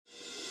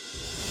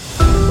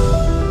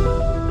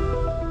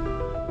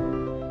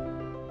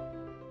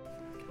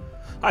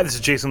Hi, this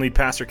is Jason Lee,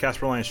 pastor,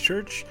 Casper Alliance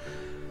Church.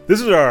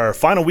 This is our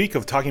final week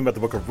of talking about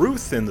the book of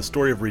Ruth and the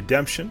story of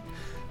redemption.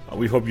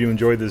 We hope you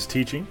enjoyed this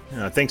teaching.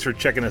 Thanks for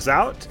checking us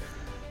out.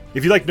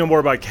 If you'd like to know more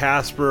about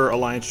Casper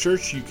Alliance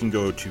Church, you can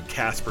go to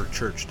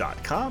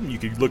casperchurch.com. You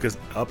can look us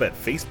up at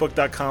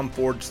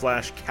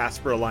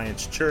facebook.com/Casper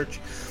Alliance Church.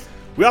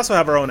 We also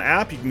have our own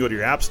app. You can go to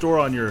your app store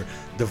on your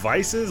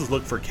devices,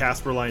 look for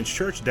Casper Alliance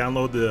Church,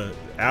 download the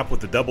app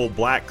with the double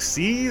black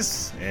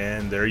C's,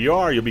 and there you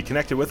are. You'll be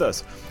connected with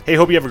us. Hey,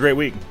 hope you have a great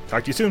week.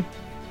 Talk to you soon.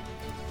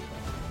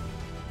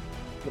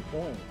 The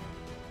point,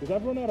 because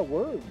I've run out of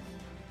words,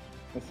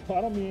 and so I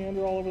don't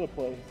meander all over the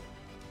place.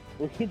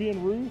 We're going to be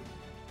in Ruth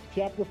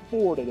chapter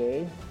 4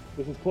 today.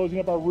 This is closing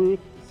up our Ruth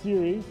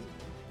series,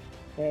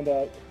 and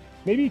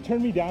maybe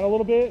turn me down a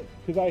little bit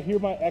because I hear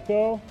my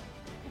echo,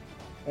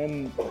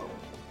 and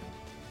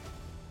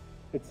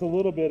it's a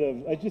little bit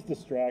of, it just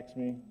distracts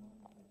me.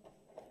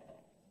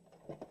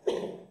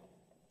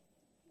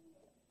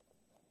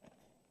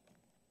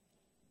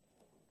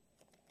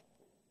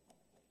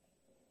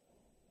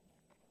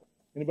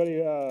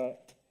 Anybody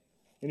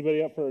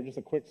up for just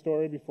a quick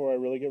story before I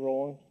really get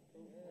rolling?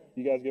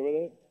 You guys good with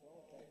it?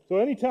 So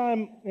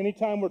anytime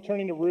we're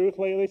turning to Ruth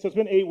lately, so it's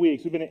been 8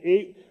 weeks. We've been at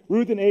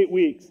Ruth in 8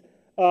 weeks.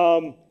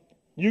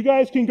 You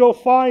guys can go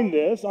find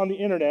this on the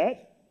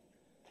internet.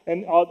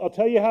 And I'll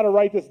tell you how to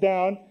write this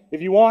down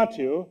if you want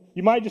to.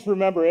 You might just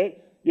remember it.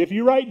 If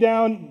you write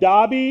down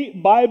Dobby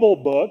Bible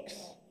Books,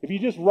 if you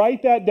just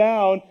write that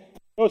down,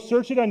 go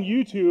search it on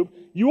YouTube,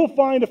 you will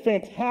find a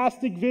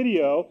fantastic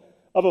video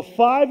of a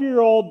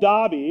 5-year-old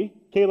Dobby,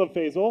 Caleb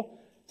Faisal,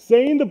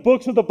 saying the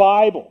books of the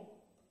Bible.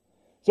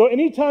 So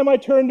anytime I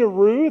turn to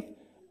Ruth,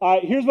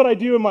 here's what I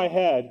do in my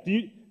head.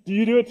 Do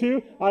you do it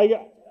too?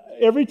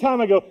 Every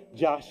time I go,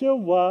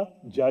 Joshua,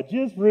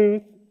 Judges,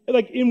 Ruth.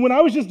 When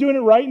I was just doing it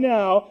right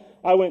now,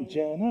 I went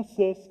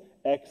Genesis,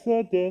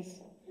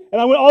 Exodus,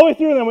 and I went all the way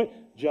through, and I went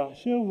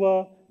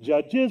Joshua,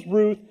 Judges,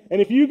 Ruth, and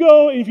if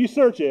you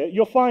search it,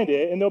 you'll find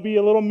it, and there'll be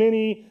a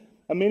mini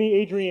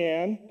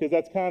Adrienne, because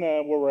that's kind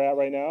of where we're at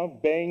right now.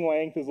 Bang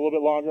length is a little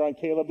bit longer on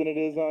Caleb than it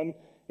is on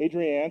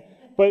Adrienne,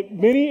 but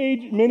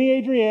mini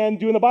Adrienne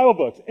doing the Bible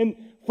books, and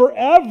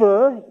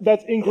forever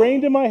that's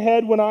ingrained in my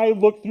head when I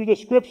look through the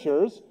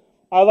scriptures.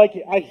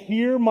 I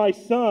hear my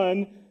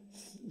son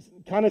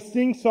kind of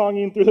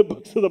sing-songing through the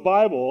books of the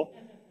Bible,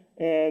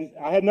 and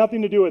I had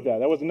nothing to do with that.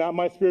 That was not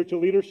my spiritual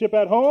leadership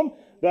at home.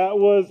 That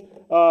was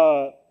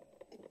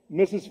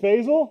Mrs.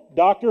 Faisal,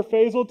 Dr.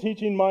 Faisal,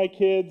 teaching my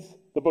kids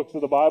the books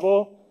of the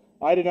Bible.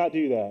 I did not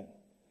do that.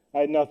 I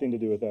had nothing to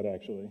do with that,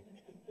 actually.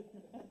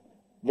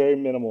 Very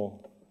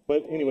minimal.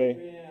 But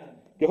anyway,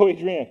 go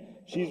Adrienne.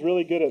 She's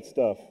really good at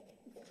stuff.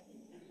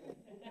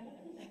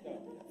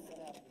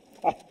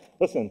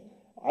 Listen,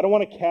 I don't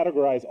want to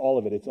categorize all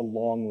of it. It's a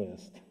long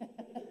list.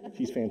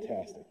 She's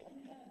fantastic.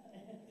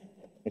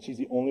 And she's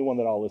the only one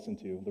that I'll listen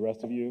to. The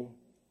rest of you?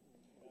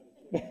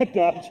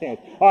 Not a chance.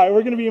 All right,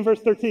 we're going to be in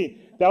verse 13.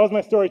 That was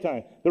my story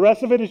time. The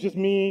rest of it is just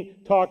me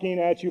talking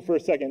at you for a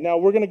second. Now,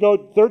 we're going to go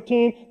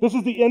 13. This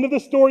is the end of the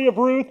story of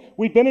Ruth.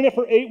 We've been in it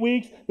for 8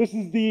 weeks. This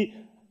is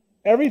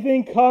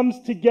everything comes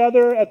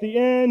together at the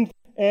end,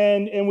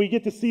 and we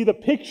get to see the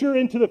picture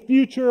into the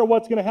future of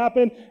what's going to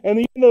happen.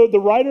 And the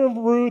writer of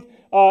Ruth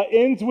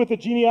ends with a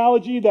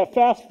genealogy that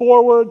fast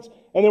forwards.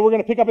 And then we're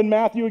going to pick up in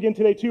Matthew again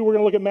today too. We're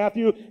going to look at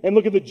Matthew and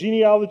look at the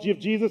genealogy of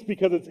Jesus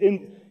because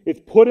it's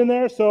put in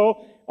there.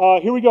 So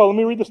here we go. Let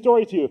me read the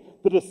story to you.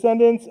 The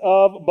descendants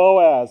of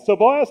Boaz. So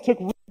Boaz took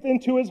Ruth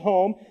into his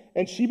home,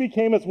 and she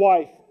became his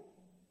wife.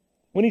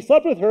 When he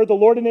slept with her, the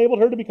Lord enabled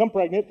her to become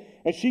pregnant,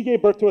 and she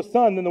gave birth to a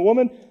son. Then the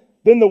women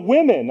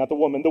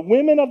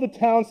of the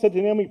town said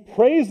to Naomi,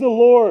 "Praise the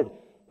Lord,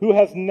 who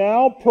has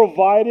now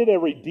provided a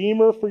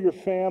redeemer for your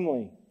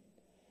family.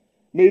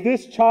 May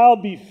this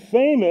child be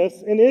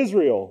famous in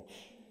Israel.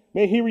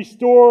 May he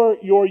restore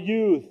your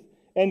youth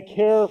and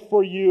care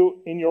for you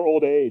in your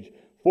old age.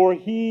 For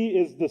he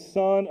is the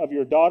son of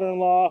your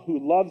daughter-in-law who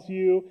loves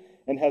you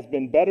and has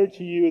been better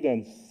to you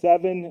than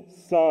 7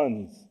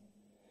 sons."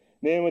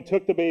 Naomi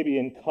took the baby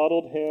and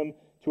cuddled him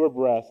to her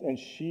breast, and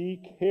she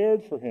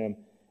cared for him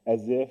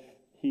as if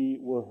he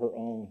were her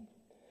own.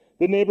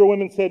 The neighbor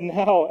women said,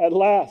 "Now, at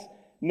last,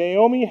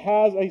 Naomi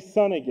has a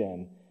son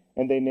again."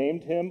 And they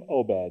named him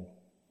Obed.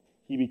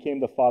 He became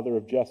the father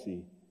of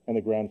Jesse and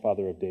the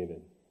grandfather of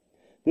David.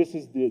 This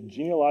is the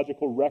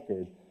genealogical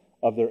record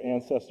of their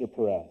ancestor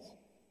Perez.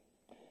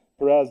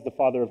 Perez, the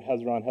father of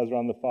Hezron.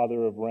 Hezron, the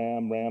father of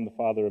Ram. Ram, the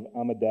father of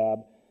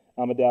Amminadab.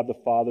 Amminadab, the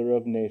father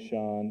of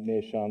Nahshon.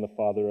 Nahshon, the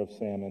father of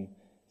Salmon.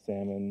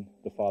 Salmon,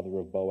 the father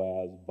of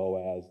Boaz.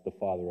 Boaz, the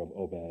father of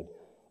Obed.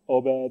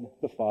 Obed,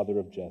 the father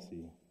of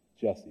Jesse.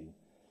 Jesse,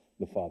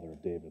 the father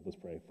of David. Let's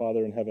pray.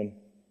 Father in heaven,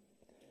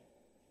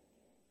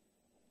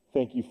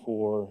 thank you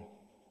for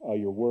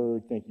your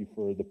word. Thank you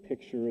for the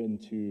picture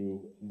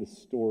into the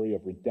story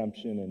of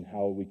redemption and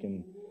how we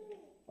can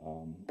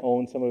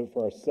own some of it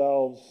for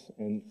ourselves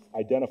and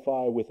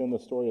identify within the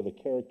story of the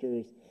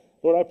characters.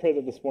 Lord, I pray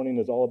that this morning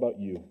is all about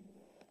you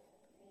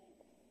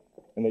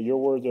and that your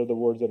words are the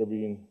words that are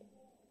being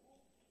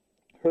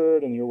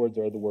heard, and your words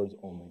are the words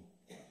only.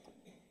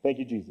 Thank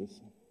you, Jesus.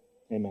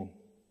 Amen.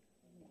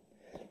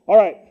 All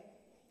right.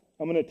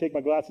 I'm going to take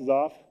my glasses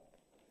off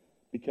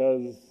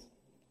because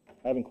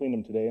I haven't cleaned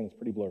them today and it's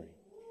pretty blurry.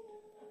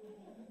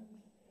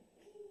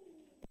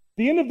 At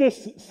the end of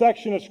this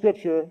section of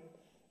Scripture,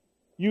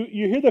 you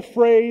hear the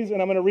phrase,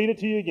 and I'm going to read it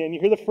to you again. You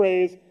hear the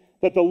phrase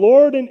that the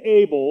Lord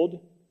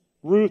enabled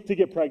Ruth to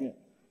get pregnant.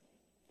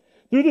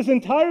 Through this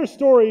entire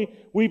story,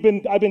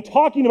 I've been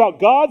talking about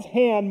God's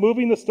hand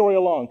moving the story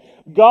along.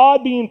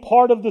 God being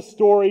part of the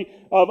story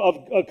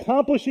of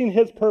accomplishing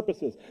His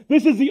purposes.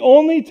 This is the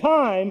only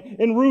time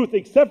in Ruth,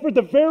 except for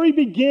the very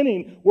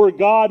beginning, where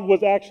God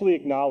was actually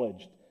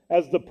acknowledged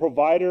as the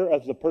provider,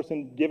 as the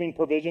person giving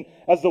provision,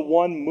 as the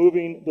one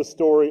moving the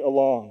story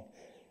along.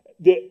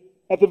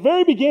 At the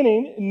very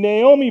beginning,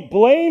 Naomi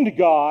blamed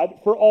God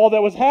for all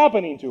that was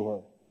happening to her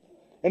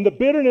and the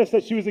bitterness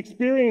that she was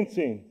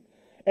experiencing.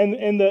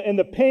 And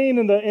the pain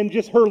and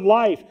just her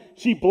life,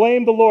 she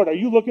blamed the Lord. Are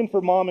you looking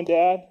for mom and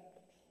dad?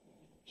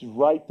 She's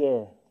right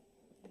there.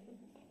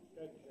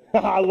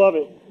 I love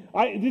it.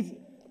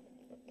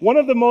 One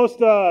of the most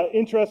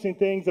interesting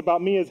things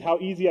about me is how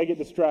easy I get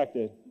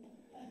distracted.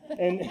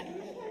 And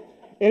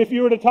if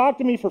you were to talk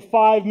to me for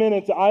 5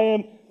 minutes,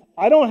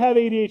 I don't have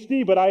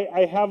ADHD, but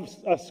I have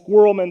a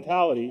squirrel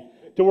mentality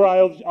to where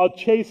I'll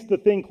chase the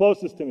thing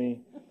closest to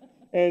me.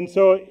 And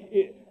so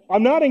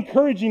I'm not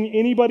encouraging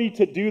anybody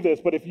to do this,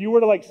 but if you were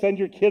to send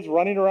your kids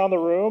running around the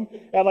room,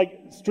 and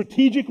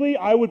strategically,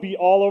 I would be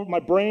all over.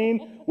 My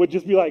brain would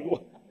just be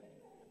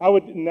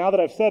now that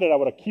I've said it, I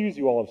would accuse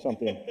you all of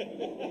something.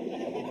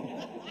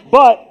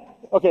 But,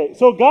 okay,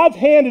 so God's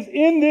hand is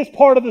in this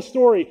part of the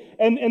story,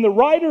 and the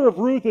writer of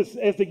Ruth is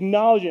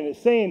acknowledging it,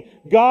 saying,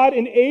 God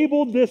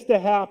enabled this to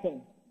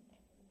happen.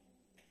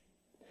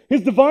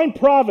 His divine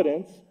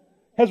providence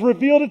has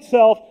revealed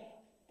itself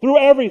through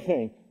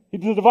everything.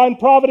 The divine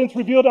providence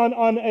revealed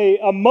on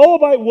a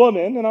Moabite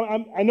woman, and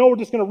I know we're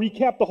just going to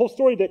recap the whole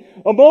story today.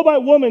 A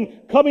Moabite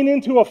woman coming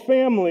into a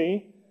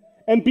family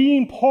and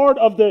being part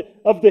of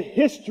the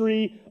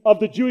history of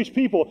the Jewish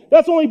people.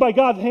 That's only by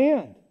God's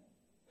hand.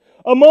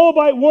 A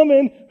Moabite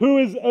woman who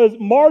is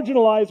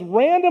marginalized,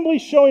 randomly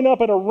showing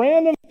up at a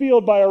random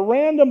field by a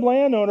random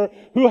landowner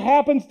who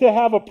happens to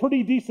have a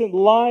pretty decent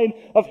line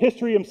of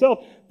history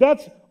himself.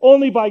 That's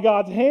only by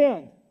God's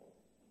hand.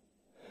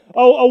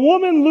 A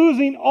woman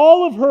losing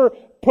all of her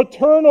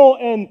paternal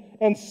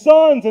and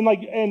sons and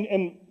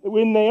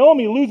when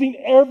Naomi losing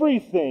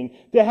everything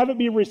to have it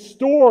be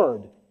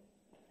restored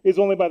is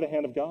only by the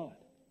hand of God.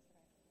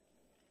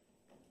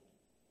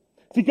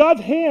 See, God's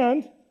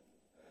hand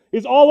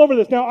is all over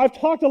this. Now, I've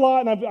talked a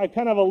lot, and I've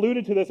kind of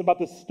alluded to this about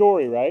this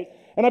story, right?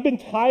 And I've been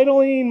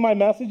titling my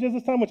messages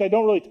this time, which I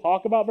don't really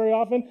talk about very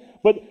often,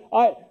 but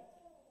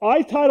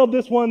I titled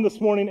this one this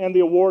morning, "And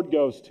the Award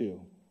Goes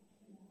To."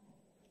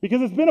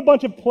 Because it's been a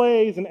bunch of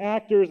plays and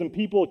actors and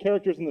people,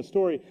 characters in the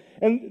story.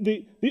 And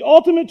the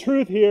ultimate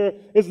truth here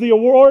is the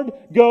award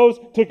goes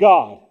to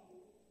God.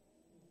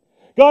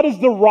 God is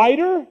the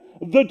writer,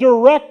 the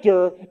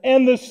director,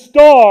 and the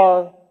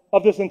star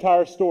of this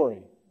entire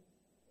story.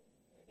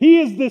 He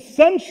is the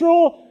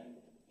central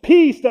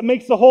piece that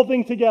makes the whole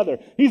thing together.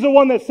 He's the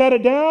one that set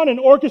it down and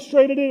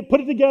orchestrated it,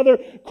 put it together,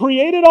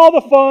 created all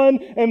the fun,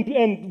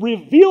 and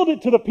revealed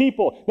it to the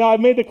people. Now,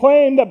 I've made the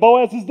claim that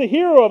Boaz is the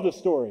hero of the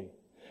story.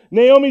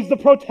 Naomi's the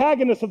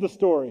protagonist of the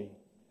story.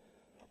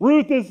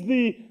 Ruth is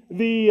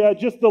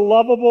just the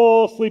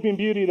lovable sleeping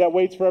beauty that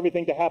waits for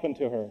everything to happen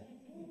to her.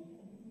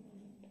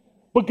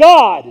 But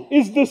God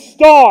is the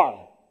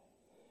star.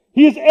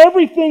 He is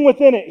everything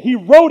within it. He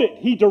wrote it.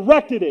 He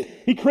directed it.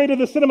 He created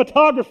the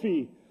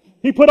cinematography.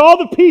 He put all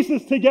the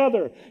pieces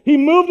together. He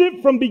moved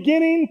it from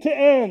beginning to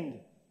end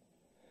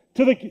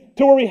to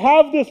where we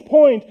have this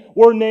point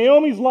where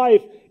Naomi's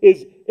life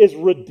is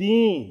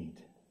redeemed.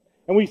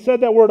 And we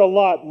said that word a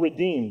lot,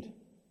 redeemed.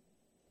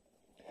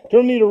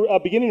 Turn me to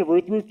beginning of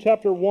Ruth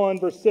chapter 1,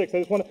 verse 6. I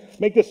just want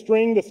to make this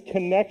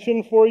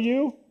connection for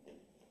you.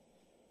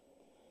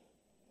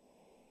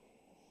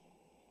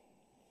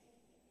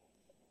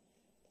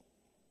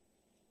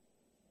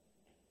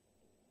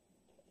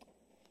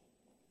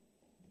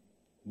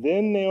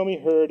 Then Naomi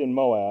heard in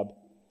Moab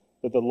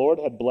that the Lord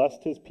had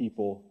blessed his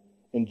people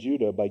in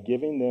Judah by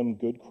giving them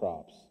good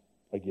crops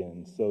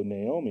again. So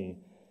Naomi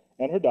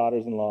and her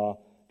daughters-in-law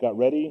got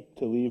ready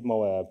to leave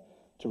Moab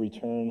to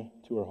return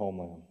to her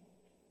homeland.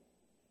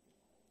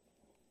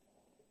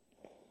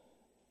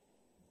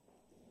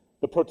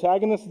 The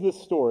protagonist of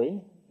this story,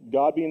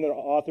 God being the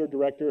author,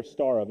 director,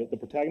 star of it, the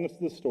protagonist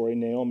of this story,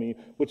 Naomi,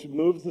 which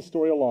moves the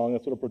story along,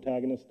 that's what a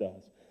protagonist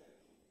does,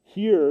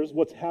 hears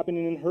what's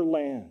happening in her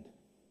land.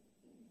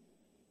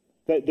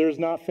 That there's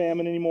not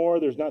famine anymore,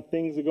 there's not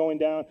things are going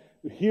down.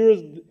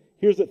 Here's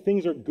that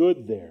things are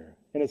good there,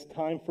 and it's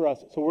time for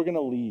us, so we're going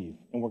to leave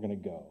and we're going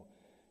to go.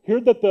 Hear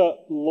that the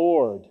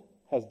Lord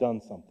has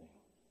done something.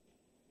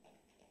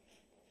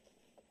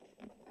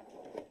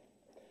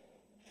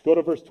 Go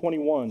to verse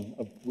 21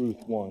 of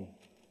Ruth 1.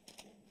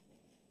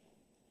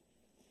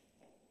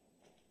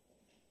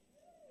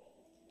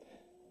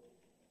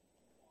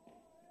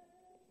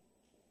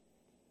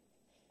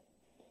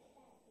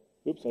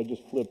 Oops, I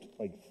just flipped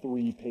like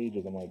 3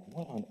 pages. I'm like,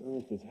 what on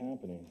earth is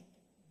happening?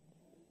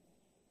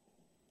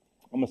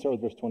 I'm going to start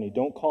with verse 20.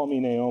 Don't call me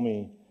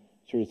Naomi,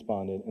 she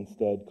responded.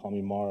 Instead, call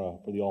me Mara,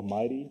 for the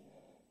Almighty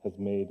has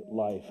made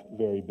life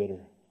very bitter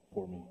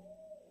for me.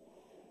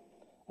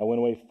 I went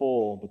away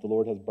full, but the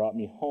Lord has brought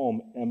me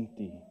home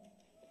empty.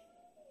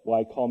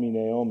 Why call me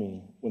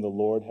Naomi when the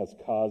Lord has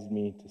caused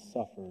me to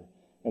suffer,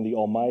 and the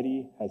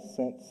Almighty has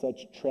sent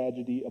such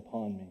tragedy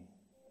upon me?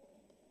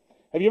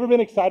 Have you ever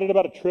been excited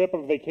about a trip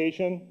or a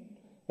vacation?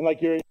 And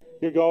like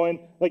you're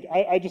going, like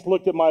I just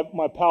looked at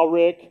my pal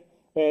Rick,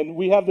 and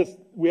we have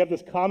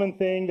this common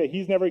thing that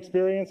he's never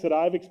experienced, that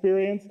I've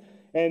experienced,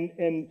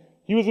 and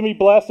he was going to be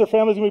blessed, their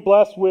family's going to be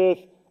blessed with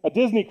a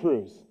Disney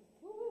cruise.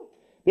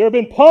 They have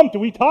been pumped.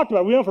 We talked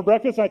about it. We went for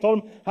breakfast, and I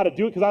told them how to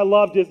do it because I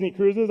love Disney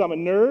cruises. I'm a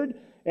nerd,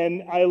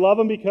 and I love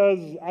them because,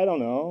 I don't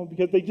know,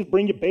 because they just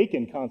bring you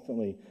bacon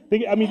constantly.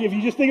 If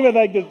you just think of it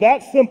like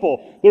that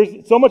simple,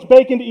 there's so much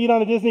bacon to eat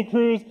on a Disney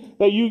cruise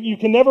that you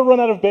can never run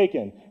out of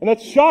bacon. And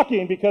that's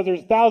shocking because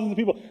there's thousands of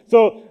people.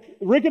 So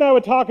Rick and I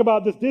would talk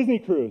about this Disney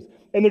cruise.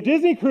 And their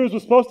Disney cruise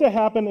was supposed to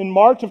happen in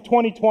March of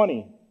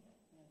 2020.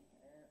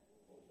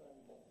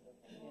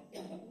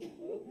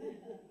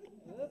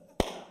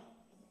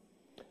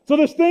 So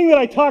this thing that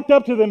I talked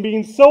up to them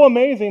being so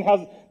amazing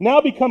has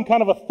now become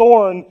kind of a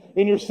thorn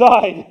in your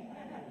side.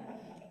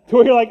 To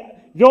where you're like,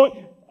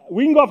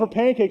 we can go out for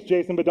pancakes,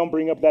 Jason, but don't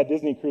bring up that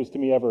Disney cruise to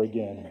me ever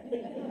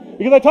again.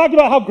 Because I talked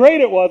about how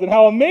great it was and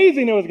how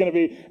amazing it was going to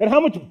be and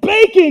how much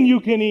bacon you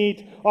can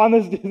eat on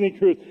this Disney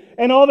cruise.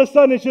 And all of a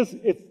sudden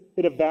it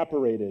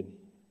evaporated.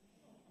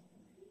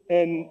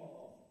 And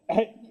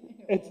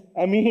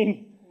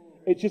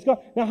it's just gone.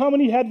 Now, how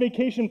many had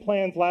vacation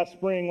plans last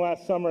spring,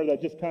 last summer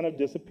that just kind of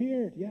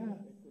disappeared? Yeah.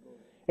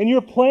 And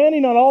you're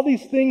planning on all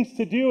these things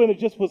to do, and it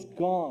just was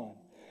gone.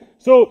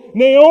 So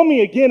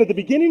Naomi, again, at the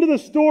beginning of the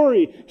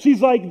story,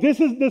 she's like,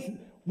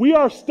 we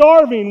are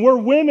starving, we're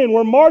women,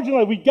 we're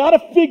marginalized. We got to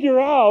figure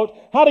out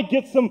how to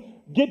get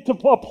to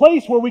a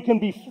place where we can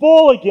be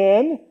full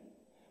again.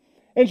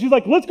 And she's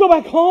like, let's go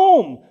back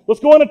home.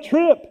 Let's go on a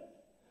trip.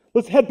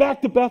 Let's head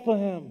back to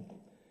Bethlehem.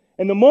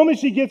 And the moment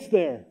she gets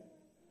there,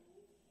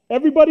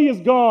 everybody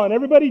is gone.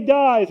 Everybody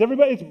dies.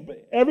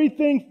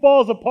 Everything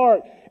falls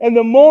apart. And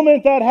the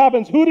moment that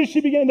happens, who does she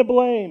begin to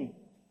blame?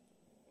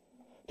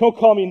 Don't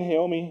call me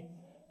Naomi.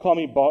 Call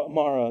me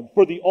Mara.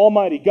 For the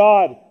Almighty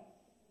God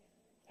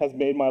has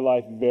made my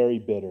life very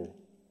bitter.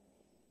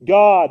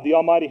 God, the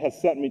Almighty,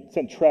 has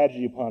sent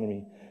tragedy upon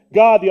me.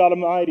 God, the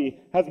Almighty,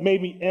 has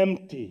made me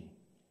empty.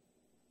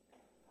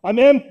 I'm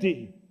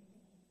empty.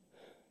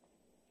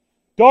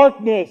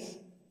 Darkness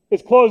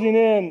is closing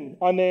in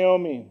on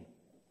Naomi.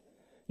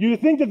 You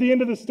think that the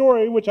end of the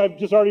story, which I've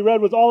just already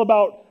read, was all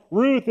about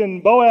Ruth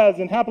and Boaz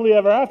and happily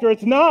ever after.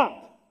 It's not.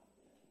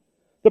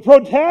 The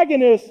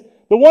protagonist,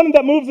 the one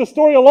that moves the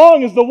story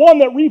along, is the one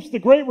that reaps the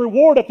great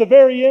reward at the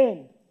very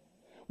end.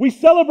 We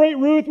celebrate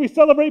Ruth, we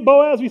celebrate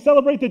Boaz, we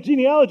celebrate the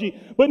genealogy,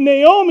 but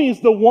Naomi is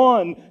the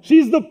one.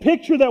 She's the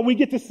picture that we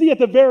get to see at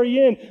the very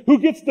end, who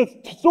gets the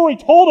story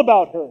told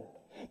about her.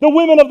 The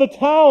women of the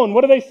town,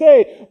 what do they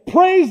say?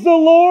 Praise the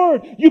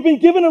Lord, you've been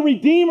given a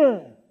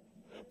redeemer.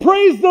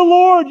 Praise the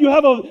Lord, you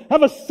have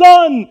a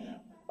son,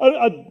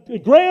 a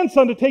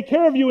grandson to take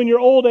care of you in your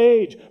old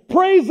age.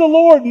 Praise the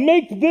Lord,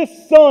 make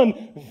this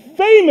son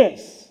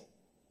famous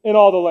in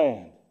all the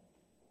land.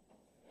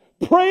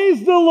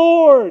 Praise the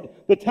Lord,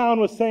 the town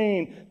was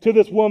saying to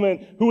this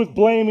woman who was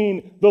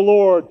blaming the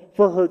Lord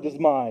for her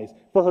demise,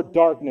 for her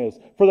darkness,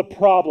 for the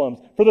problems,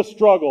 for the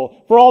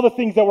struggle, for all the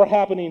things that were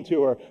happening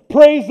to her.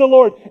 Praise the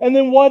Lord. And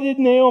then what did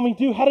Naomi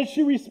do? How did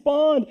she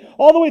respond?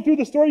 All the way through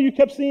the story, you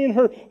kept seeing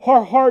her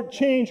heart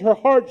change, her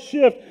heart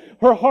shift,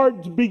 her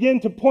heart begin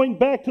to point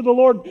back to the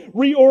Lord,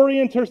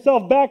 reorient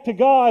herself back to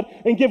God,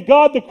 and give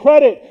God the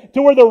credit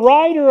to where the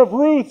writer of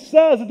Ruth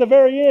says at the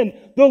very end,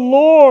 the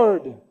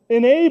Lord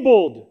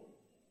enabled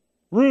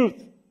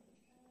Ruth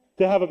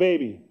to have a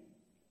baby.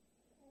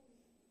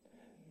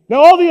 Now,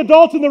 all the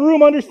adults in the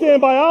room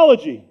understand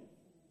biology.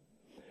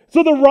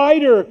 So the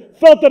writer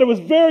felt that it was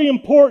very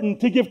important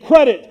to give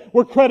credit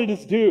where credit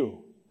is due.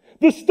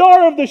 The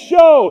star of the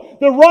show,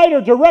 the writer,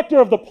 director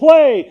of the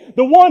play,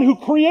 the one who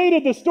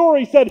created the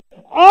story said,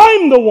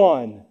 I'm the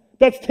one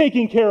that's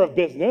taking care of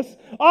business.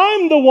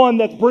 I'm the one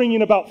that's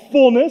bringing about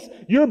fullness.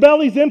 Your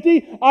belly's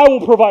empty, I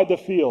will provide the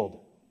field.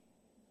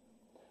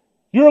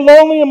 You're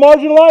lonely and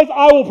marginalized,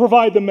 I will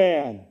provide the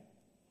man.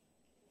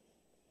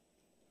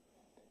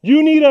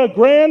 You need a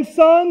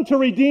grandson to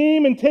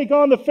redeem and take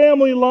on the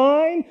family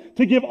line,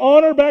 to give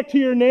honor back to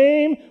your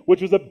name,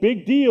 which was a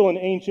big deal in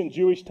ancient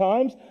Jewish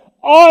times.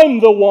 I'm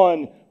the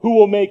one who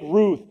will make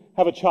Ruth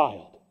have a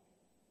child.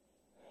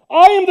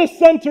 I am the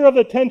center of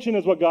attention,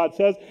 is what God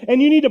says,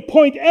 and you need to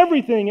point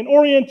everything and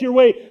orient your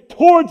way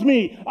towards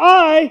me.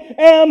 I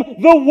am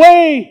the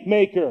way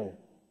maker,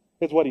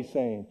 is what he's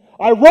saying.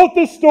 I wrote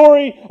this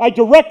story, I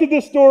directed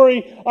this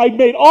story, I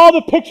made all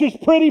the pictures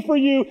pretty for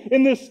you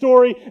in this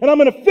story, and I'm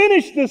going to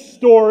finish this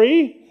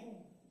story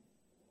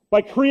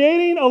by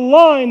creating a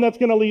line that's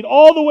going to lead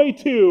all the way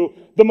to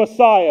the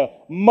Messiah,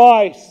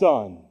 my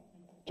son.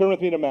 Turn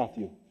with me to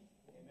Matthew.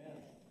 Amen.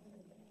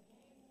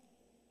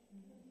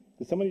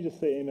 Did somebody just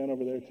say amen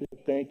over there too?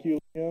 Thank you,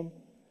 Liam.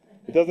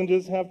 It doesn't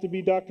just have to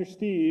be Dr.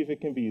 Steve.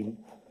 It can be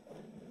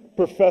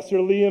Professor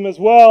Liam as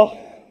well.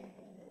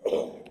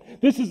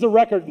 This is the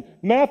record.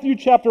 Matthew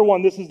chapter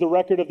 1, this is the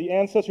record of the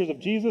ancestors of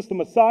Jesus, the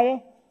Messiah,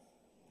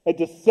 a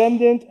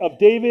descendant of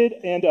David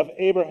and of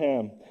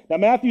Abraham. Now,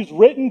 Matthew's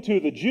written to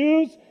the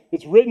Jews.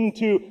 It's written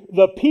to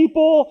the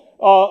people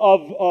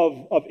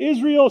of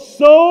Israel,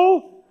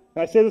 so,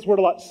 and I say this word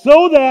a lot,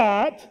 so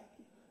that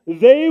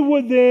they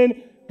would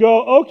then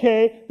go,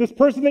 okay, this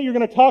person that you're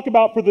going to talk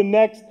about for the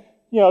next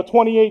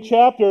 28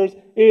 chapters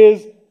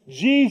is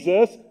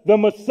Jesus, the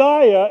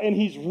Messiah, and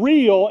he's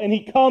real, and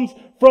he comes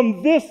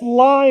from this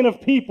line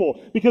of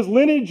people, because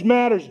lineage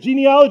matters,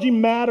 genealogy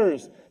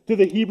matters to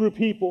the Hebrew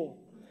people.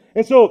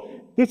 And so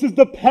this is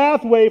the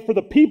pathway for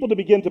the people to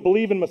begin to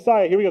believe in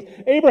Messiah. Here he goes.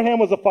 Abraham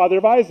was the father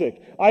of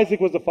Isaac. Isaac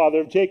was the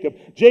father of Jacob.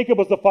 Jacob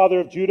was the father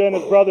of Judah and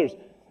his brothers.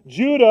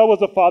 Judah was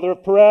the father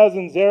of Perez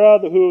and Zerah,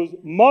 whose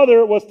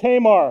mother was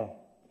Tamar.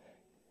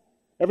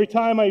 Every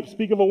time I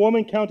speak of a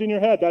woman, count in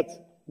your head. That's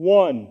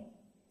one.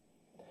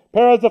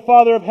 Perez, the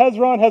father of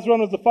Hezron.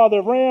 Hezron was the father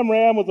of Ram.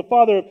 Ram was the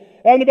father of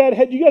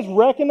Amminadab. Do you guys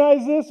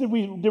recognize this? Did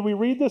we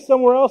read this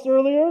somewhere else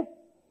earlier?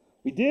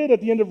 We did at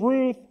the end of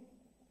Ruth.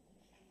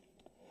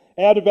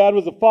 Amminadab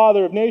was the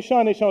father of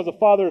Nahshon. Nahshon was the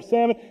father of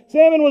Salmon.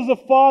 Salmon was the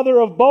father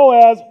of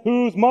Boaz,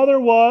 whose mother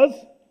was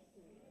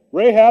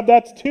Rahab.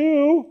 That's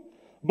two.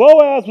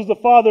 Boaz was the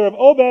father of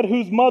Obed,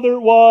 whose mother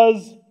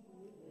was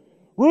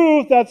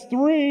Ruth. That's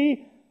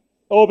three.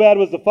 Obed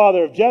was the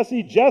father of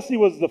Jesse. Jesse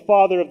was the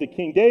father of the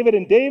King David.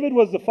 And David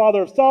was the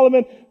father of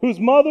Solomon, whose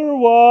mother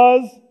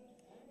was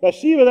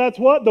Bathsheba. That's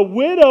what? The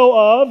widow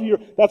of.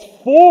 That's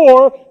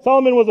four.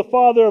 Solomon was the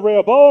father of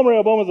Rehoboam.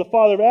 Rehoboam was the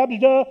father of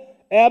Abijah.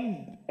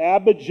 Abijah.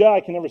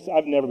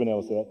 I've never been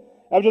able to say that.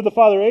 Abijah the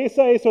father of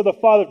Asa. Asa the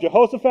father of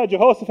Jehoshaphat.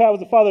 Jehoshaphat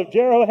was the father of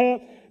Jehoram.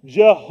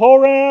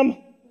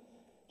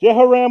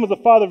 Jehoram was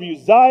the father of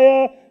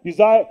Uzziah.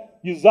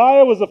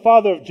 Uzziah was the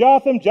father of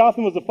Jotham.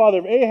 Jotham was the father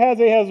of Ahaz.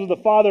 Ahaz was the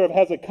father of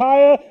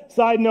Hezekiah.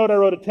 Side note, I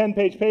wrote a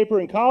 10-page paper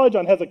in college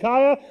on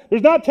Hezekiah.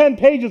 There's not 10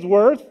 pages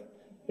worth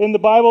in the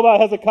Bible about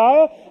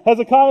Hezekiah.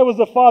 Hezekiah was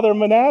the father of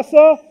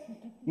Manasseh.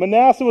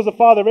 Manasseh was the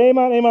father of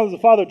Amon. Amon was the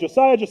father of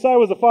Josiah. Josiah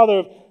was the father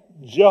of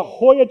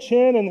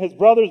Jehoiachin and his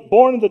brothers,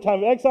 born in the time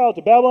of exile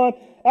to Babylon.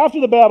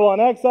 After the Babylon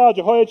exile,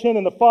 Jehoiachin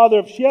and the father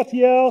of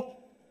Shealtiel.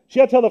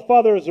 Shealtiel the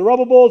father of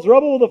Zerubbabel.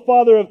 Zerubbabel the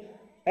father of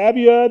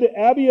Abiud.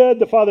 Abiud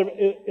the father of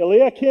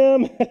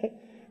Eliakim.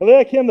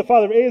 Eliakim the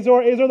father of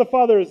Azor. Azor the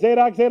father of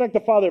Zadok. Zadok the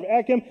father of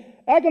Achim.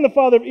 Achim the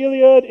father of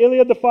Eliud.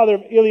 Eliud the father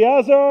of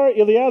Eleazar.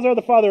 Eleazar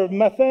the father of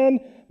Mathan.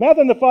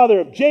 Mathan the father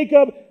of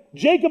Jacob.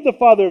 Jacob the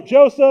father of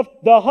Joseph.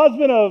 The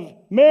husband of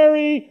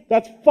Mary.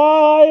 That's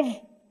 5.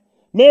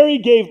 Mary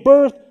gave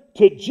birth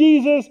to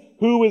Jesus,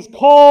 who is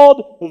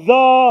called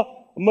the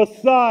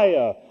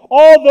Messiah.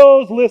 All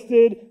those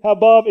listed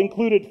above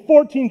included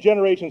 14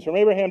 generations from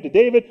Abraham to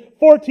David,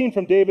 14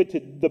 from David to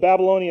the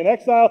Babylonian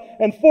exile,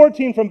 and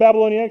 14 from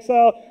Babylonian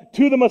exile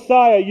to the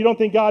Messiah. You don't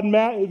think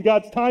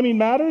God's timing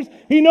matters?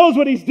 He knows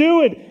what he's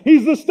doing.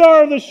 He's the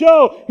star of the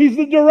show. He's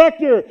the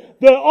director,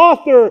 the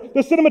author,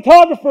 the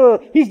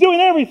cinematographer. He's doing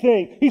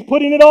everything. He's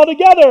putting it all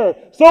together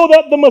so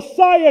that the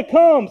Messiah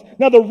comes.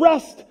 Now the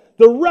rest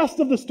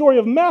of the story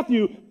of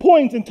Matthew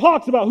points and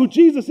talks about who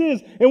Jesus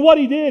is and what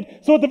he did.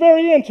 So at the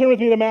very end, turn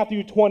with me to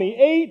Matthew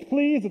 28,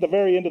 please. At the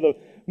very end of the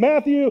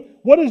Matthew,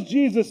 what does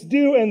Jesus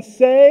do and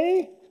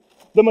say?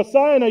 The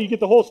Messiah. Now you get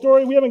the whole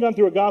story. We haven't gone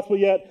through a gospel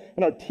yet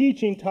in our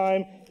teaching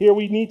time here.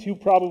 We need to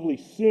probably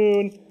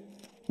soon.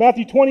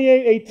 Matthew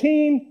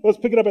 28:18. Let's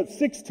pick it up at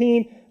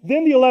 16.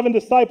 Then the 11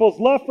 disciples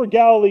left for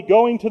Galilee,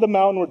 going to the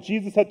mountain where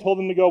Jesus had told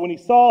them to go. When he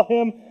saw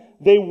him,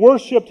 they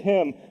worshipped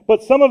him,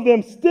 but some of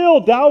them still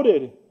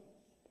doubted.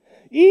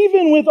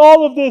 Even with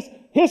all of this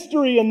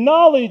history and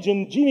knowledge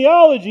and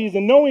genealogies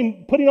and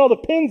knowing, putting all the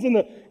pins in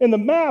the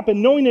map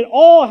and knowing it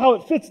all, how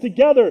it fits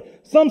together,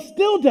 some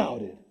still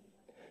doubted.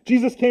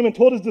 Jesus came and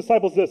told his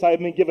disciples this: I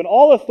have been given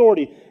all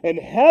authority in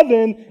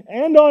heaven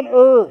and on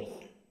earth.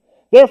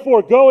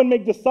 Therefore, go and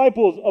make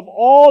disciples of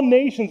all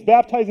nations,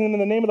 baptizing them in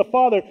the name of the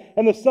Father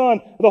and the Son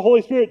and the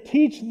Holy Spirit.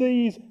 Teach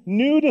these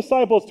new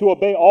disciples to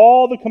obey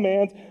all the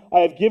commands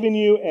I have given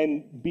you,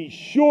 and be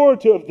sure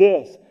of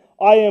this: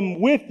 I am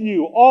with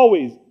you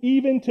always,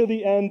 even to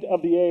the end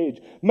of the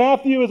age.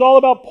 Matthew is all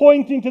about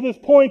pointing to this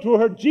point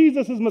where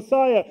Jesus is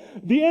Messiah.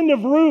 The end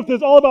of Ruth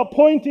is all about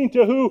pointing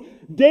to who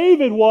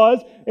David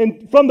was,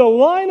 and from the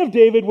line of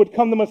David would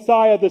come the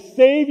Messiah, the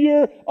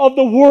Savior of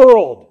the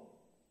world.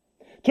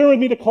 Turn with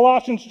me to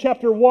Colossians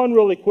chapter 1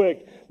 really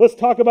quick. Let's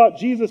talk about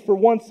Jesus for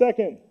 1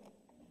 second.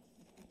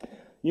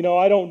 You know,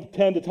 I don't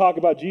tend to talk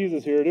about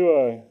Jesus here,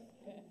 do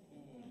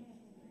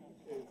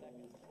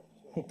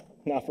I?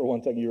 Not for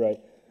 1 second, you're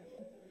right.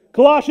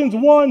 Colossians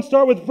 1,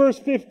 start with verse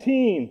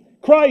 15.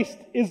 Christ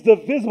is the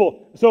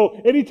visible. So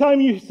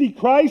anytime you see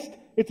Christ,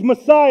 It's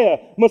Messiah.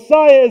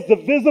 Messiah is the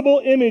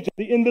visible image of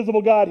the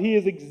invisible God. He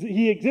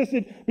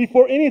existed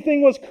before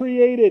anything was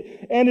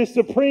created and is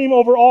supreme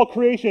over all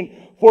creation.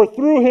 For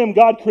through him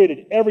God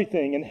created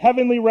everything in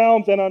heavenly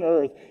realms and on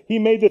earth. He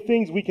made the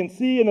things we can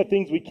see and the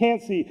things we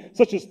can't see,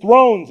 such as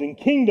thrones and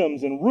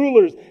kingdoms and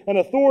rulers and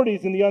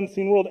authorities in the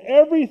unseen world.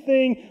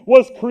 Everything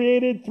was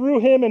created through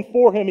him and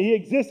for him. He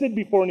existed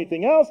before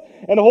anything else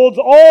and holds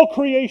all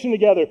creation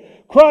together.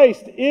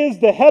 Christ is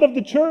the head of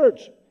the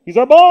church. He's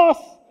our boss,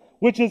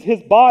 which is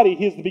his body.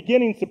 He is the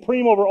beginning,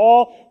 supreme over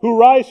all, who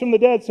rise from the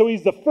dead. So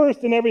he's the first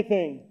in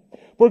everything.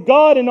 For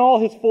God in all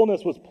his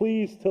fullness was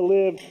pleased to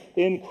live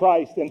in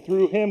Christ. And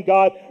through him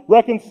God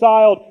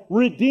reconciled,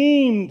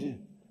 redeemed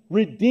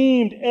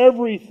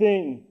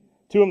everything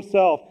to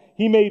himself.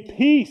 He made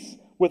peace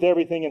with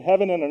everything in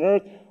heaven and on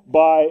earth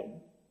by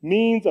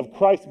means of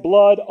Christ's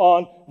blood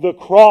on the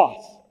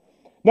cross.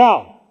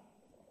 Now,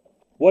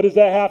 what does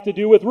that have to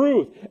do with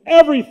Ruth?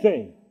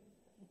 Everything.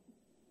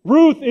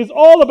 Ruth is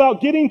all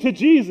about getting to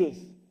Jesus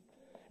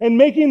and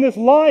making this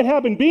line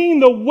happen,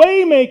 being the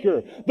way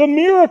maker, the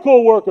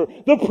miracle worker,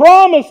 the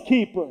promise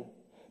keeper.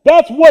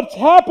 That's what's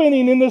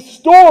happening in this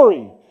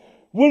story.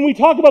 When we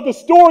talk about the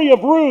story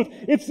of Ruth,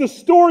 it's the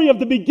story of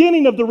the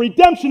beginning of the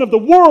redemption of the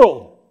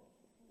world.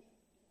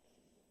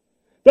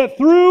 That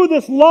through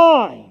this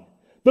line,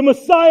 the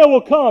Messiah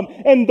will come,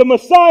 and the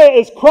Messiah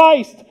is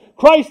Christ,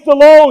 Christ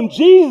alone,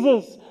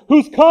 Jesus,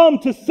 who's come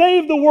to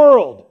save the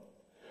world.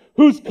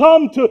 Who's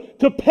come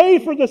to pay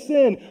for the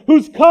sin,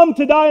 who's come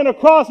to die on a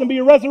cross and be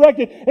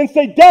resurrected and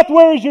say, death,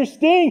 where is your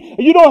sting?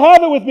 You don't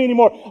have it with me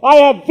anymore. I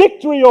have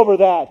victory over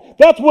that.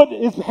 That's what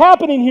is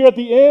happening here at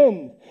the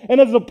end. And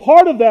as a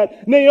part of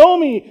that,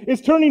 Naomi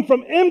is turning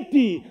from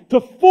empty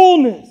to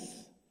fullness.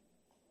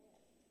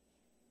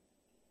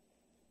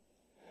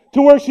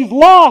 To where she's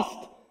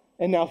lost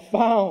and now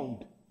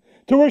found.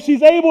 To where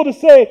she's able to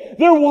say,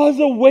 there was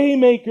a way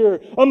maker,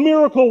 a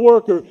miracle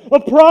worker, a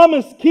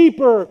promise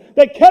keeper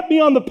that kept me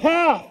on the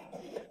path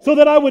so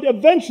that I would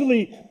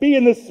eventually be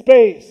in this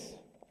space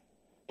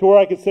to where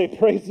I could say,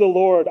 praise the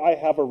Lord, I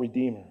have a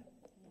Redeemer.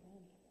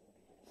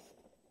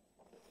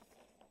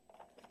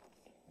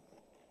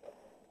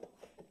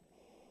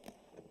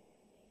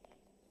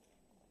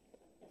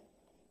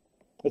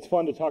 It's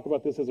fun to talk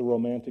about this as a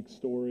romantic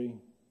story,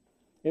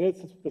 and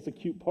it's a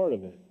cute part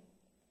of it.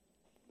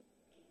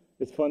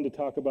 It's fun to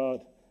talk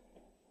about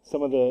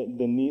some of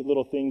the neat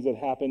little things that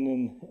happen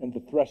in the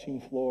threshing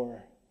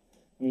floor.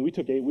 I mean, we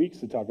took 8 weeks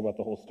to talk about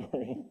the whole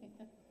story.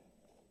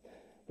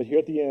 But here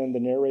at the end, the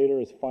narrator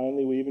is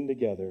finally weaving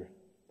together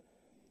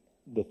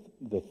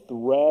the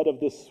thread of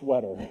this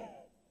sweater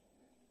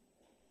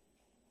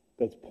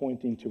that's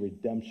pointing to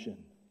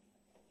redemption.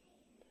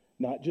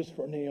 Not just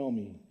for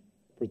Naomi,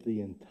 for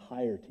the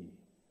entirety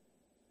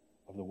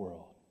of the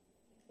world.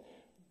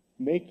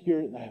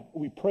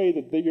 We pray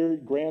that your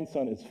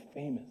grandson is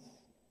famous.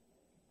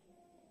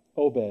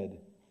 Obed,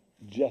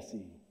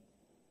 Jesse,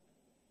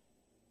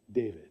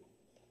 David.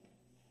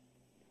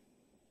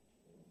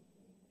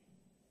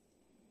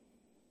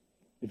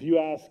 If you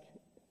ask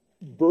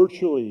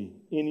virtually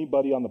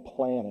anybody on the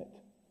planet,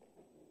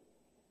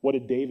 what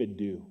did David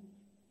do?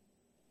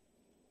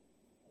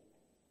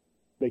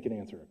 They can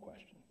answer a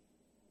question.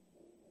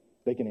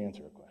 They can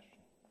answer a question.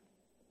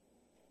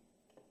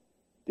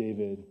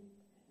 David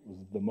was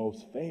the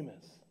most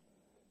famous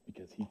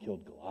because he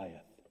killed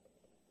Goliath.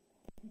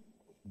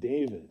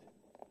 David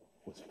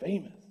was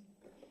famous.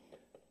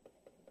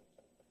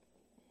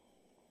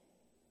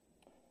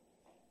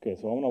 Okay,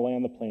 so I want to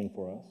land the plane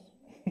for us.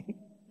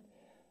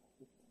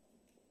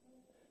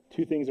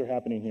 Two things are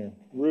happening here.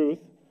 Ruth,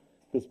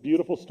 this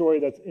beautiful story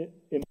that's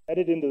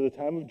embedded into the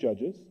time of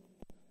Judges.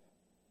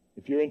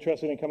 If you're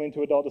interested in coming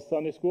to Adult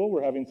Sunday School,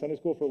 we're having Sunday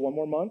School for one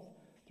more month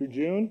through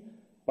June.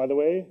 By the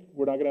way,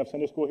 we're not going to have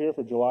Sunday School here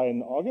for July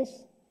and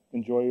August.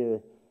 Enjoy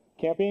your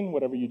camping,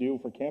 whatever you do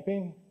for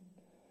camping.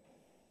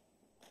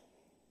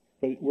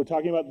 But we're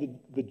talking about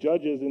the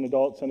Judges in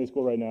Adult Sunday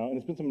School right now, and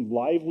it's been some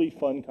lively,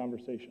 fun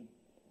conversation.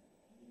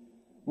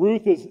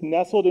 Ruth is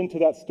nestled into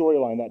that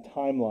storyline, that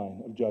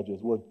timeline of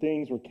Judges, where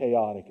things were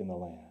chaotic in the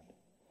land.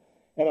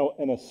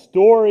 And a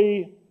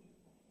story,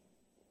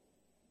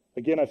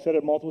 again, I've said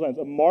it multiple times,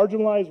 of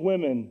marginalized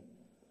women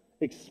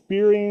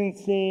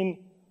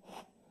experiencing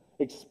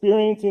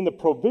the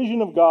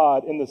provision of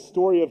God in the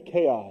story of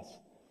chaos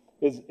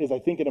is I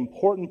think, an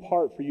important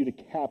part for you to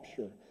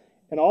capture.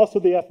 And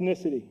also the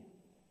ethnicity.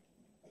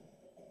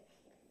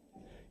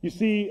 You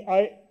see,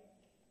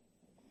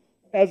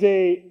 as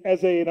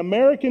an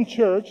American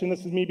church, and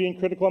this is me being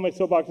critical on my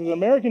soapbox, as an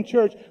American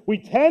church, we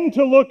tend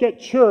to look at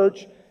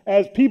church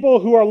as people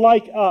who are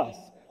like us,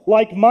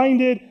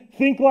 like-minded,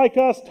 think like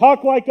us,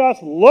 talk like us,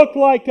 look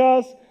like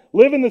us,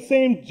 live in the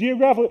same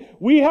geographical.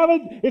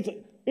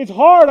 It's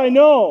hard, I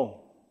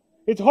know.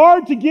 It's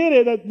hard to get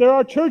it that there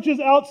are churches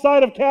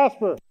outside of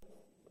Casper.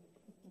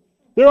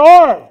 There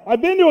are.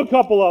 I've been to a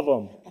couple of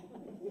them.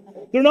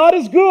 They're not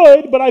as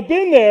good, but I've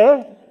been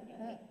there.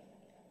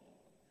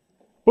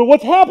 But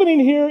what's happening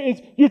here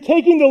is you're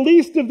taking the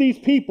least of these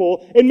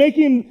people and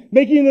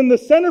making them the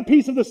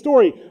centerpiece of the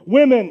story.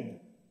 Women.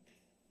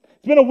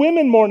 It's been a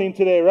women morning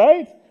today,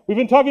 right? We've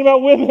been talking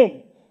about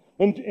women.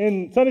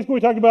 In Sunday school, we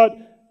talked about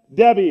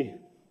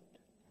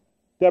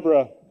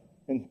Deborah,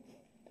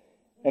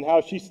 and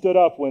how she stood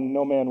up when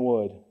no man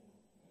would.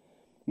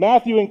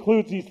 Matthew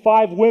includes these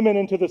 5 women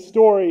into the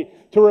story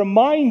to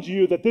remind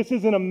you that this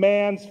isn't a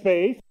man's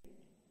faith.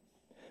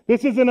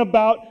 This isn't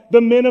about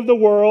the men of the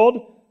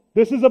world.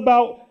 This is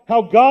about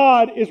how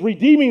God is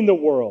redeeming the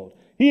world.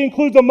 He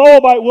includes a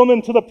Moabite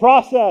woman to the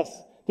process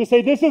to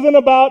say this isn't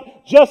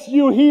about just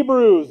you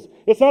Hebrews.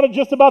 It's not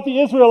just about the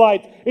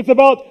Israelites. It's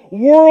about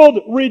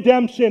world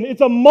redemption.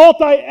 It's a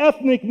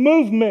multi-ethnic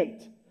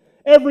movement.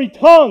 Every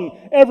tongue,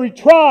 every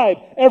tribe,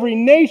 every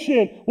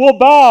nation will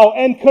bow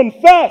and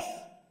confess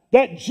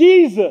that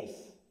Jesus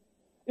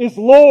is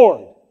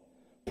Lord.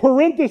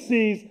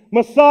 Parentheses,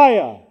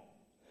 Messiah.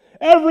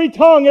 Every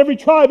tongue, every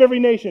tribe, every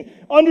nation.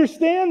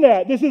 Understand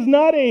that. This is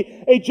not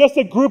just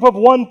a group of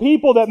one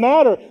people that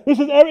matter. This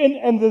is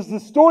and as the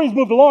stories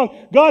moved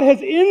along, God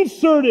has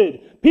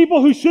inserted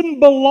people who shouldn't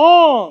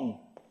belong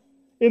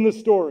in the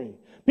story.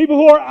 People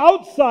who are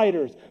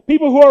outsiders.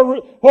 People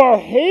who are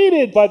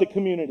hated by the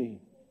community.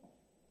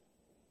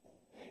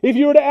 If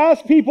you were to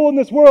ask people in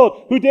this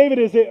world who David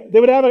is, they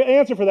would have an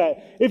answer for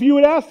that. If you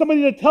would ask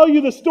somebody to tell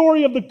you the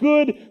story of the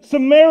Good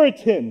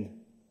Samaritan,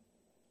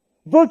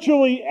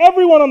 virtually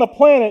everyone on the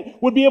planet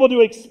would be able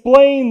to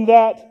explain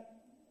that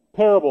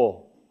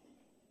parable.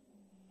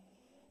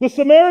 The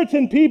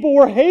Samaritan people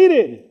were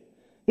hated.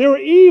 They were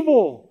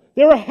evil.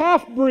 They were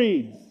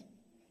half-breeds.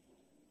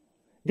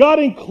 God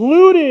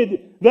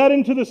included that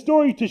into the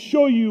story to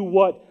show you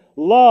what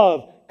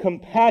love,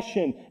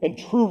 compassion, and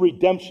true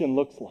redemption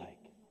looks like.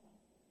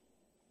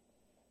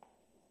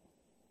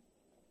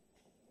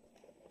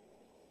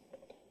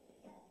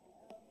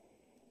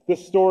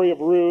 This story of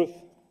Ruth,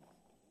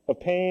 of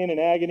pain and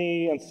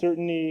agony,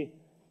 uncertainty,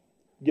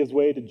 gives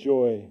way to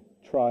joy,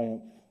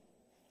 triumph,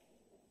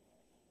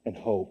 and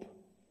hope.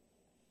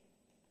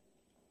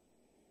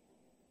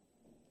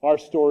 Our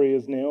story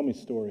is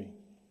Naomi's story,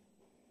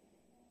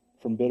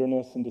 from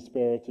bitterness and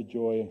despair to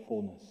joy and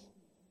fullness.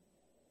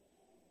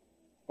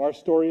 Our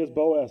story is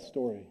Boaz's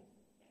story,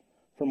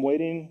 from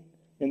waiting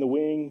in the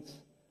wings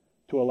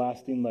to a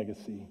lasting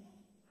legacy.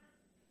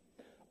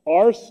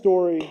 Our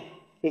story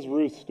is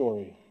Ruth's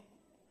story,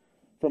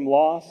 from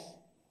loss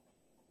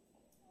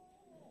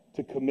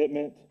to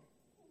commitment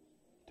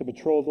to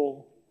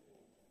betrothal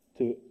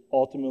to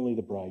ultimately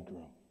the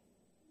bridegroom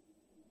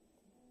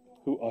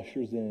who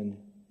ushers in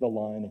the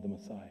line of the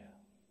Messiah.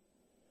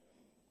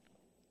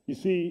 You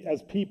see,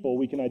 as people,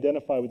 we can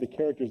identify with the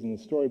characters in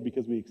the story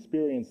because we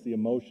experience the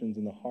emotions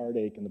and the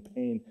heartache and the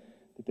pain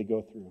that they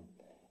go through.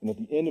 And at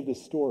the end of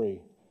this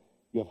story,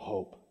 you have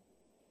hope.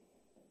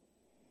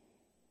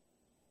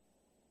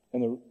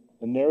 And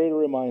the narrator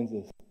reminds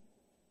us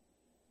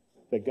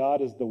that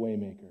God is the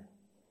waymaker,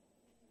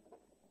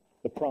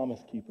 the promise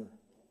keeper,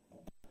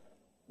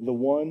 the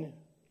one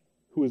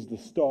who is the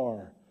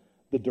star,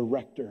 the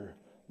director,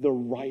 the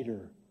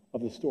writer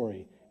of the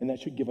story. And that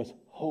should give us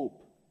hope.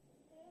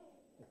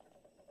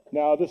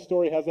 Now, this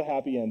story has a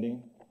happy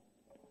ending,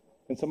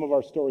 and some of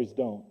our stories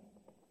don't.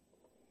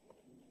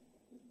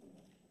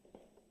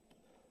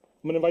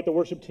 I'm going to invite the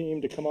worship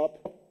team to come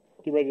up,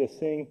 get ready to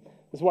sing.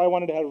 This is why I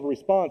wanted to have a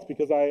response,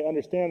 because I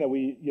understand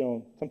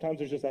that sometimes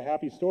there's just a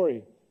happy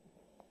story.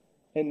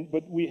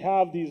 But we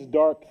have these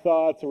dark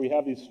thoughts, or we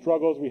have these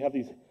struggles, we have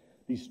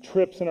these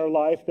trips in our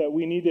life that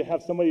we need to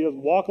have somebody to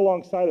walk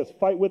alongside us,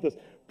 fight with us,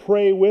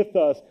 pray with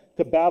us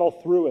to battle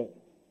through it.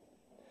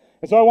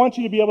 And so I want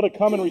you to be able to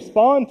come and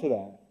respond to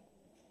that.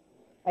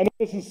 I know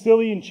this is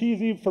silly and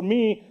cheesy for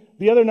me.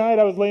 The other night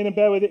I was laying in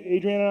bed with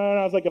Adrienne and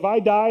I was like, if I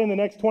die in the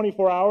next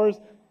 24 hours,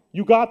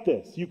 you got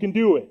this. You can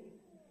do it.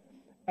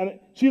 And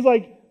she's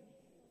like,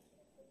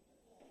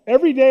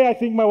 every day I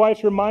think my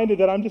wife's reminded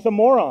that I'm just a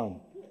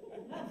moron.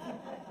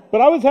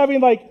 But I was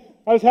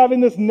having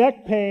this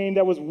neck pain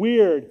that was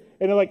weird,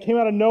 and it came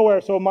out of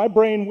nowhere. So my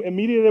brain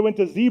immediately went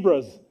to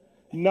zebras,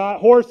 not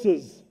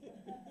horses.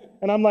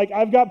 And I'm like,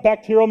 I've got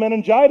bacterial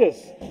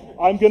meningitis.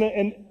 I'm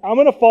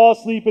gonna fall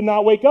asleep and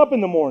not wake up in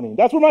the morning.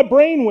 That's where my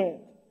brain went.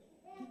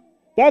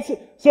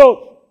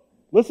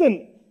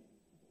 Listen,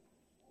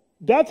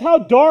 that's how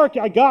dark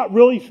I got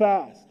really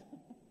fast.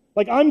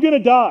 I'm gonna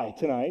die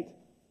tonight,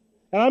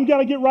 and I'm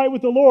gonna get right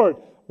with the Lord.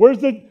 Where's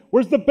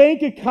the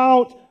bank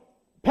account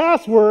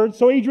password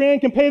so Adrienne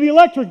can pay the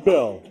electric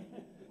bill?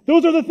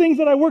 Those are the things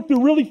that I work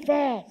through really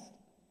fast.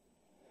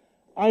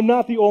 I'm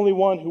not the only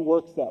one who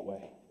works that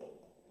way.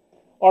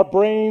 Our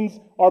brains,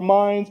 our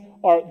minds,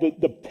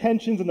 the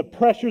tensions and the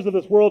pressures of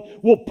this world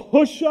will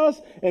push us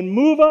and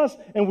move us,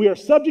 and we are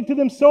subject to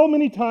them so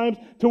many times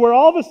to where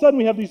all of a sudden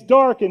we have these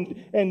dark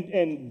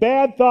and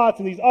bad thoughts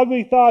and these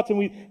ugly thoughts, and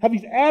we have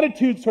these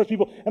attitudes towards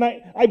people. And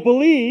I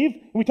believe,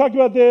 and we talked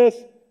about this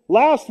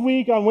last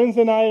week on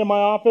Wednesday night in my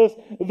office,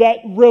 that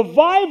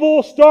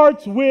revival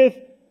starts with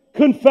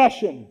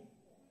confession.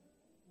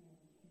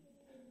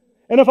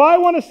 And if I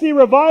want to see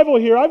revival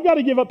here, I've got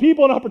to give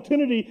people an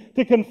opportunity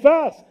to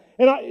confess.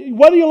 And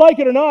whether you like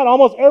it or not,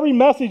 almost every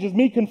message is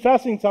me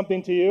confessing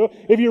something to you.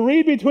 If you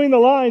read between the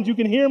lines, you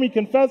can hear me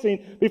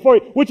confessing before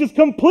you, which is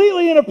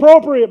completely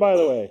inappropriate, by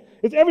the way.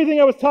 It's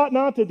everything I was taught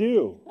not to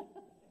do.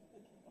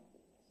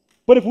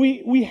 But if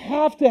we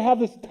have to have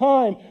this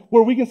time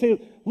where we can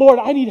say, Lord,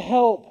 I need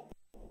help.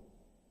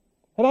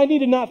 And I need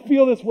to not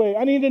feel this way.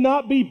 I need to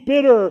not be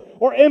bitter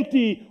or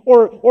empty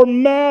or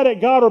mad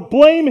at God or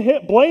blame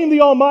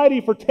the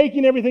Almighty for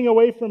taking everything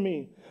away from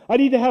me. I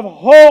need to have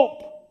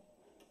hope.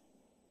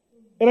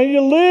 And I need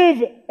to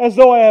live as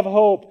though I have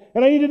hope.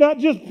 And I need to not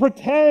just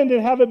pretend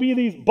and have it be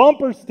these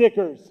bumper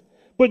stickers,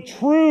 but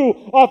true,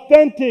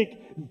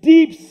 authentic,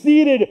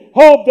 deep-seated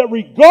hope that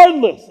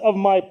regardless of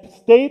my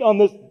state on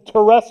this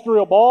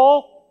terrestrial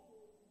ball,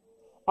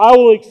 I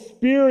will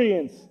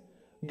experience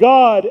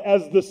God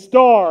as the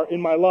star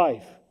in my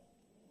life.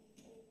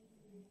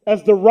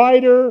 As the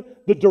writer,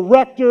 the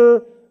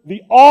director,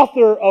 the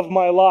author of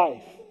my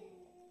life.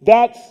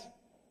 That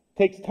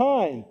takes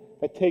time.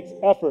 That takes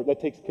effort.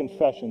 That takes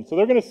confession. So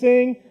they're going to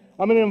sing.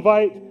 I'm going to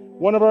invite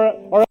one of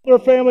our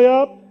elder family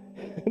up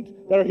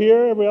that are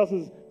here. Everybody else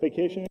is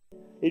vacationing.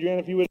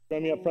 Adriana, if you would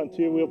join me up front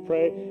too, we'll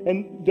pray.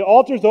 And the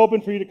altar's open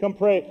for you to come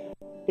pray.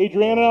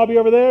 Adriana and I'll be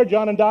over there.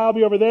 John and Di will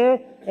be over there.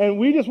 And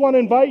we just want to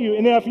invite you.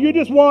 And if you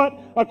just want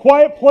a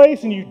quiet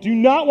place and you do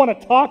not want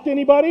to talk to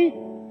anybody,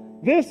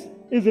 this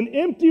is an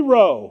empty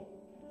row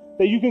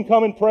that you can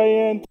come and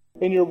pray in.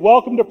 And you're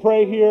welcome to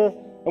pray here.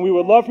 And we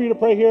would love for you to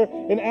pray here.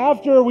 And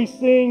after we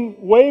sing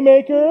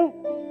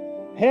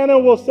Waymaker, Hannah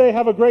will say,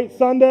 have a great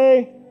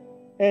Sunday.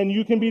 And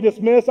you can be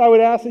dismissed. I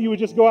would ask that you would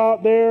just go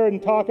out there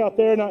and talk out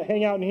there, not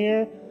hang out in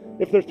here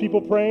if there's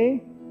people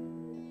praying.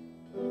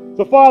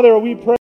 So, Father, we pray.